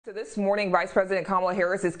So this morning, Vice President Kamala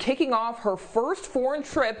Harris is kicking off her first foreign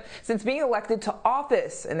trip since being elected to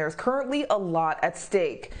office, and there's currently a lot at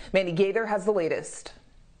stake. Mandy Gaither has the latest.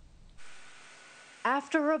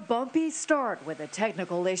 After a bumpy start with a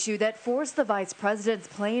technical issue that forced the vice president's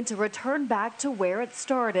plane to return back to where it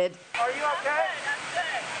started, are you okay?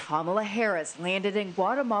 Kamala Harris landed in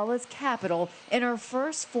Guatemala's capital in her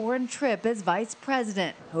first foreign trip as vice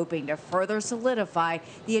president, hoping to further solidify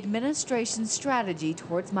the administration's strategy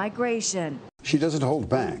towards migration. She doesn't hold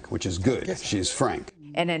back, which is good. She's frank.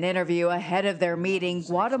 In an interview ahead of their meeting,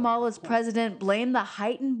 Guatemala's president blamed the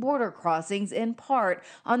heightened border crossings in part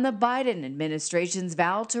on the Biden administration's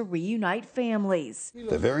vow to reunite families.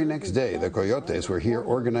 The very next day, the Coyotes were here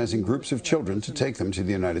organizing groups of children to take them to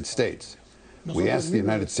the United States. We asked the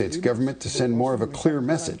United States government to send more of a clear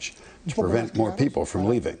message to prevent more people from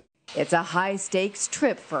leaving. It's a high-stakes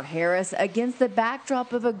trip for Harris against the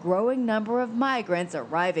backdrop of a growing number of migrants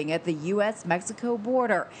arriving at the U.S.-Mexico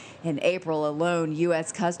border. In April alone,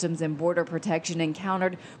 U.S. Customs and Border Protection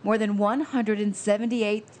encountered more than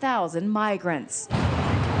 178,000 migrants.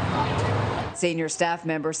 Senior staff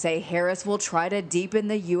members say Harris will try to deepen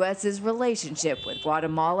the U.S.'s relationship with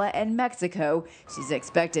Guatemala and Mexico. She's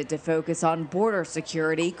expected to focus on border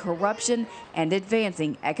security, corruption, and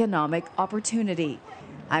advancing economic opportunity.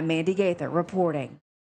 I'm Mandy Gaither reporting.